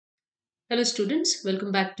Hello students, welcome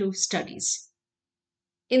back to studies.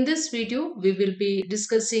 In this video, we will be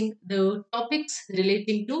discussing the topics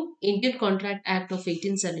relating to Indian Contract Act of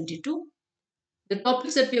 1872. The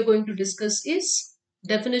topics that we are going to discuss is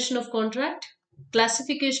definition of contract,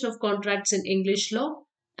 classification of contracts in English law,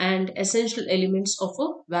 and essential elements of a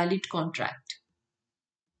valid contract.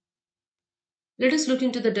 Let us look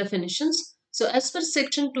into the definitions. So as per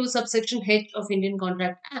section 2 subsection H of Indian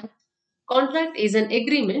Contract Act, contract is an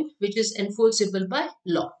agreement which is enforceable by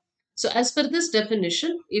law. So as per this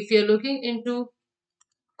definition, if you're looking into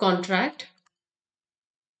contract,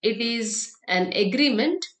 it is an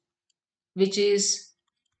agreement which is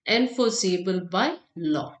enforceable by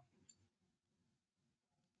law.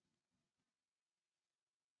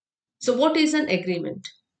 So what is an agreement?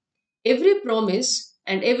 Every promise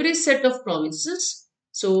and every set of promises,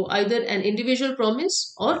 so either an individual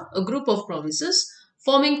promise or a group of promises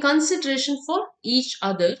forming consideration for each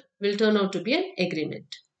other will turn out to be an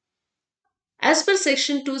agreement. As per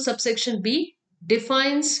section 2 subsection B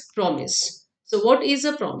defines promise. So what is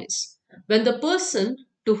a promise? When the person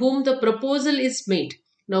to whom the proposal is made.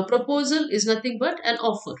 Now proposal is nothing but an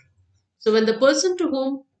offer. So when the person to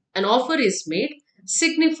whom an offer is made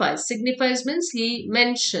signifies means he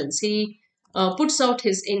mentions, he puts out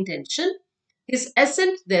his intention, his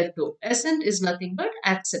assent thereto. Assent is nothing but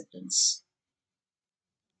acceptance.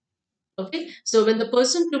 Okay, so when the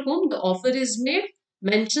person to whom the offer is made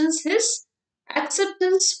mentions his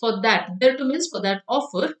acceptance for that, thereto means for that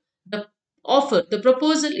offer, the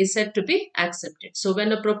proposal is said to be accepted. So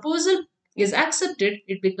when a proposal is accepted,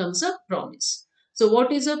 it becomes a promise. So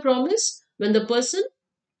what is a promise? When the person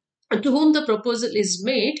to whom the proposal is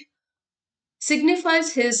made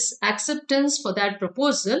signifies his acceptance for that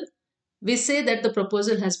proposal, we say that the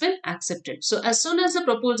proposal has been accepted. So as soon as the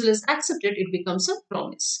proposal is accepted, it becomes a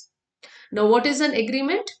promise. Now what is an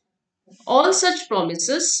agreement? All such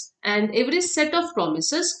promises and every set of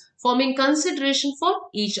promises forming consideration for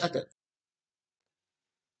each other.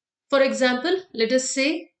 For example, let us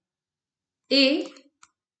say A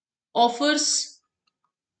offers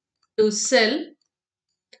to sell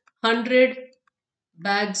 100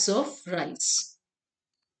 bags of rice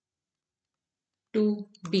to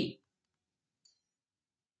B.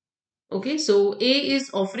 Okay, so A is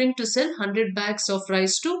offering to sell 100 bags of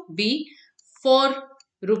rice to B for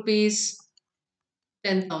rupees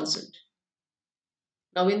 10,000.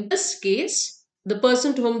 Now in this case, the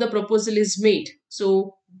person to whom the proposal is made.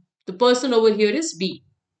 So the person over here is B,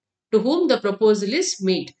 to whom the proposal is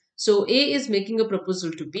made. So A is making a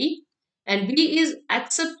proposal to B and B is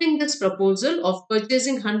accepting this proposal of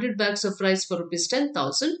purchasing 100 bags of rice for rupees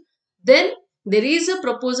 10,000. Then there is a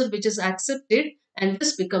proposal which is accepted and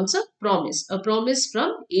this becomes a promise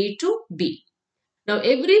from A to B. Now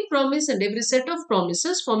every promise and every set of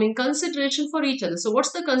promises forming consideration for each other. So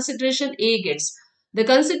what's the consideration A gets? The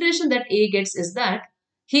consideration that A gets is that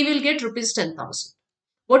he will get rupees 10,000.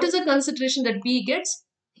 What is the consideration that B gets?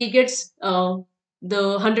 He gets the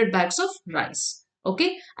 100 bags of rice.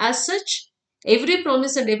 Okay. As such, every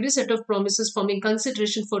promise and every set of promises forming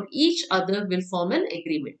consideration for each other will form an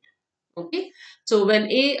agreement. Okay. So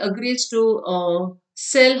when A agrees to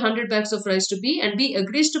sell 100 bags of rice to B and B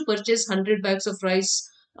agrees to purchase 100 bags of rice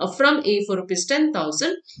from A for rupees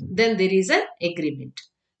 10,000, then there is an agreement.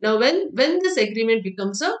 Now when this agreement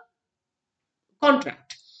becomes a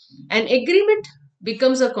contract, an agreement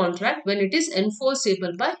becomes a contract when it is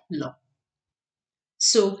enforceable by law.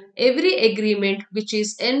 So every agreement which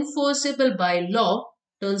is enforceable by law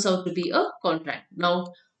turns out to be a contract. Now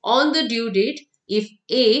on the due date, if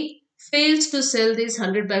A fails to sell these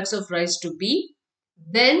 100 bags of rice to B,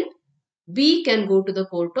 then B can go to the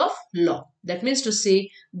court of law. That means to say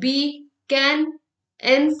B can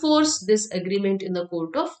enforce this agreement in the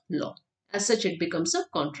court of law. As such, it becomes a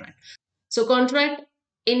contract. So contract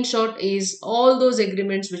in short is all those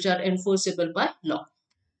agreements which are enforceable by law.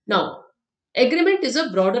 Now, agreement is a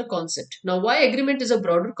broader concept. Now, why agreement is a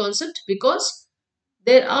broader concept? Because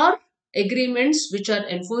there are agreements which are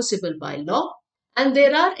enforceable by law and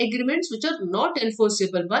there are agreements which are not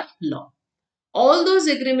enforceable by law. All those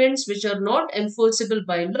agreements which are not enforceable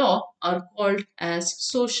by law are called as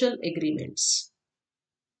social agreements.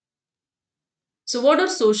 So what are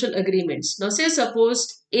social agreements? Now say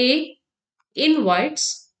suppose A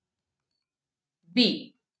invites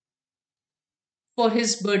B for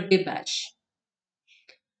his birthday bash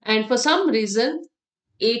and for some reason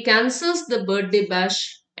A cancels the birthday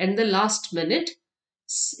bash at the last minute.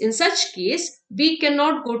 In such case, B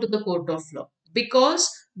cannot go to the court of law because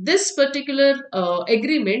this particular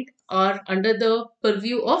agreement are under the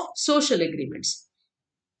purview of social agreements.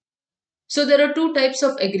 So there are two types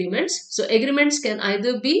of agreements. So agreements can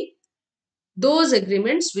either be those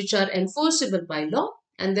agreements which are enforceable by law,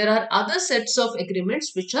 and there are other sets of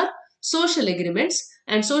agreements which are social agreements,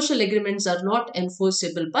 and social agreements are not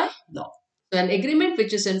enforceable by law. So an agreement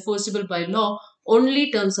which is enforceable by law only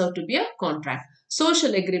turns out to be a contract.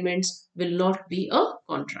 Social agreements will not be a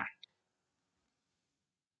contract.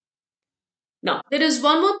 Now, there is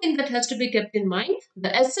one more thing that has to be kept in mind.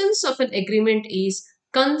 The essence of an agreement is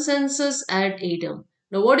consensus ad idem.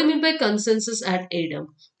 Now, what do you mean by consensus ad idem?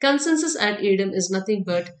 Consensus ad idem is nothing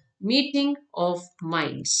but meeting of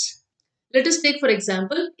minds. Let us take, for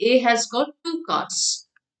example, A has got two cars.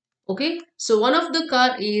 Okay, so one of the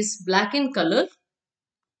car is black in color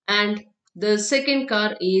and the second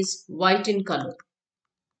car is white in color.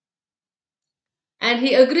 And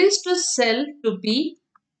he agrees to sell to B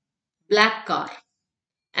black car.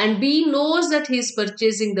 And B knows that he is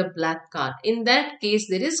purchasing the black car. In that case,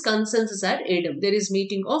 there is consensus ad idem. There is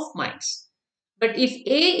meeting of minds. But if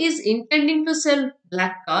A is intending to sell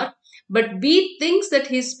black car, but B thinks that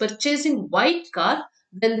he is purchasing white car,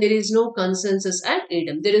 then there is no consensus ad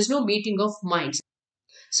idem. There is no meeting of minds.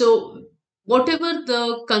 So whatever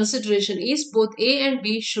the consideration is, both A and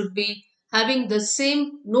B should be having the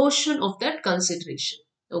same notion of that consideration.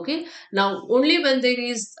 Okay. Now only when there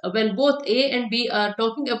is when both A and B are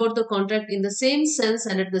talking about the contract in the same sense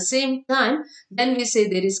and at the same time, then we say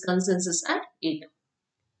there is consensus at it.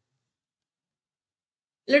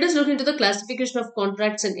 Let us look into the classification of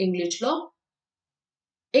contracts in English law.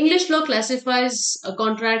 English law classifies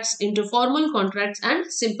contracts into formal contracts and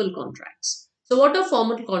simple contracts. So what are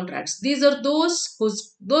formal contracts? These are those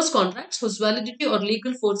contracts whose validity or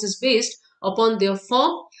legal force is based upon their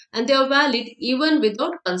form, and they are valid even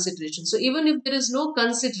without consideration. So even if there is no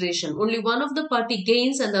consideration, only one of the party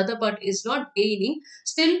gains and the other party is not gaining,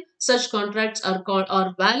 still such contracts are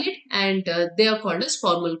valid, and they are called as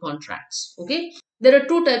formal contracts. Okay. There are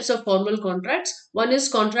two types of formal contracts. One is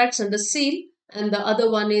contracts under seal and the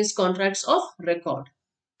other one is contracts of record.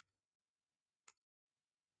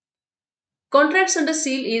 Contracts under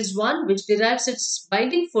seal is one which derives its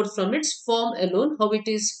binding force from its form alone, how it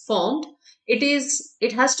is formed.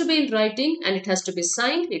 It has to be in writing and it has to be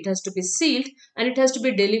signed, it has to be sealed, and it has to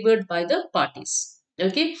be delivered by the parties.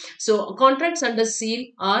 Okay, so contracts under seal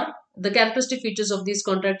are the characteristic features of these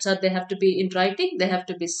contracts are they have to be in writing, they have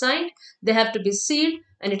to be signed, they have to be sealed,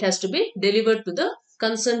 and it has to be delivered to the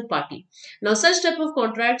concerned party. Now, such type of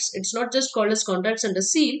contracts, it's not just called as contracts under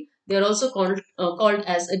seal, they are also called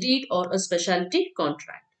as a deed or a specialty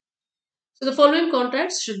contract. So the following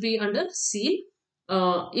contracts should be under seal.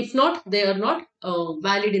 If not, they are not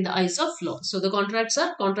valid in the eyes of law. So the contracts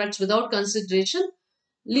are contracts without consideration,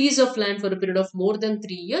 lease of land for a period of more than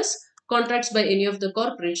 3 years, contracts by any of the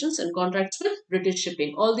corporations, and contracts with British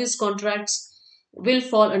shipping. All these contracts will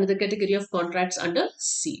fall under the category of contracts under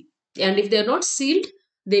seal. And if they are not sealed,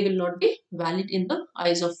 they will not be valid in the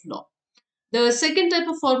eyes of law. The second type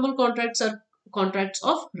of formal contracts are contracts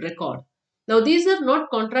of record. Now, these are not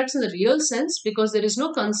contracts in the real sense because there is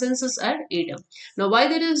no consensus ad idem. Now, why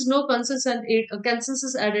there is no consensus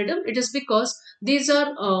ad idem? It is because these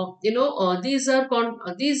are, these are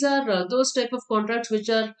those type of contracts which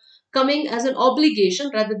are coming as an obligation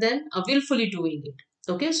rather than willfully doing it.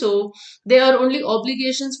 Okay, so they are only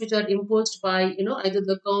obligations which are imposed by either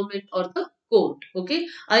the government or the court. Okay,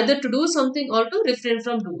 either to do something or to refrain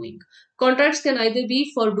from doing. Contracts can either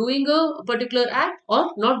be for doing a particular act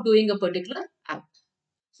or not doing a particular act.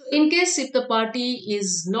 So in case if the party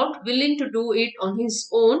is not willing to do it on his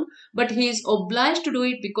own, but he is obliged to do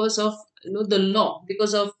it because of the law,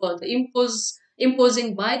 because of the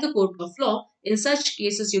imposing by the court of law, in such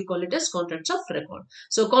cases you call it as contracts of record.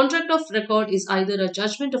 So contract of record is either a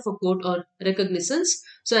judgment of a court or recognizance.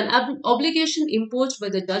 So an obligation imposed by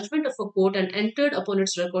the judgment of a court and entered upon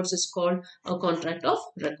its records is called a contract of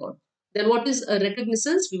record. Then what is a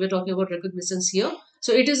recognizance? We were talking about recognizance here.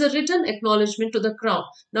 So it is a written acknowledgement to the crown.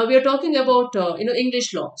 Now we are talking about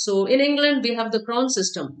English law. So in England we have the crown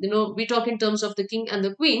system. We talk in terms of the king and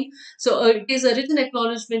the queen. So it is a written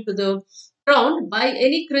acknowledgement to the crown by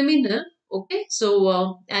any criminal. Okay.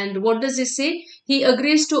 So and what does he say? He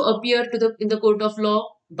agrees to appear to the in the court of law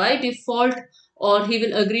by default, or he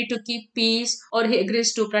will agree to keep peace, or he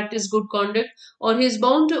agrees to practice good conduct, or he is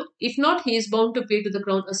bound to, if not, he is bound to pay to the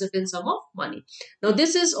crown a certain sum of money. Now,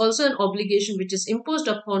 this is also an obligation which is imposed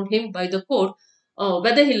upon him by the court,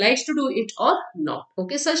 whether he likes to do it or not.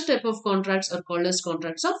 Okay, such type of contracts are called as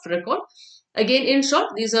contracts of record. Again, in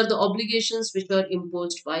short, these are the obligations which are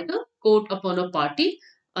imposed by the court upon a party,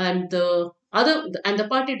 and the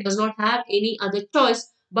party does not have any other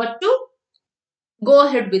choice but to go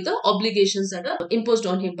ahead with the obligations that are imposed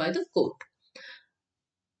on him by the court.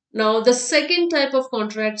 Now, the second type of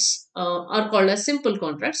contracts are called as simple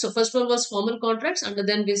contracts. So, first one was formal contracts. Under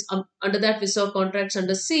that we saw contracts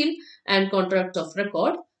under seal and contract of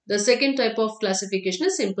record. The second type of classification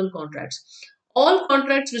is simple contracts. All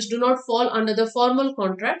contracts which do not fall under the formal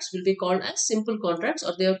contracts will be called as simple contracts,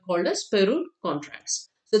 or they are called as payroll contracts.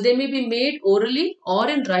 So, they may be made orally or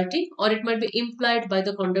in writing, or it might be implied by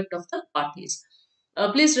the conduct of the parties.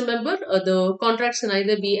 Please remember, the contracts can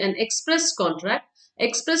either be an express contract.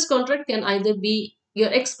 Express contract can either be you're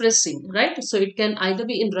expressing, right? So it can either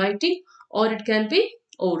be in writing or it can be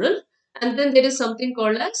oral. And then there is something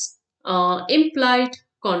called as implied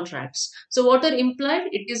contracts. So what are implied?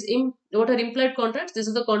 What are implied contracts? These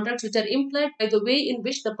are the contracts which are implied by the way in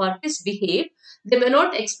which the parties behave. They may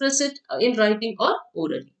not express it in writing or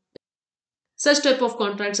orally. Such type of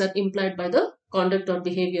contracts are implied by the conduct or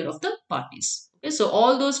behavior of the parties. Okay, so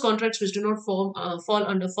all those contracts which do not fall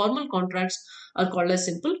under formal contracts are called as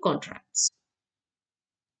simple contracts.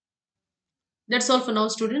 That's all for now,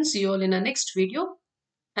 students. See you all in our next video.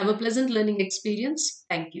 Have a pleasant learning experience.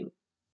 Thank you.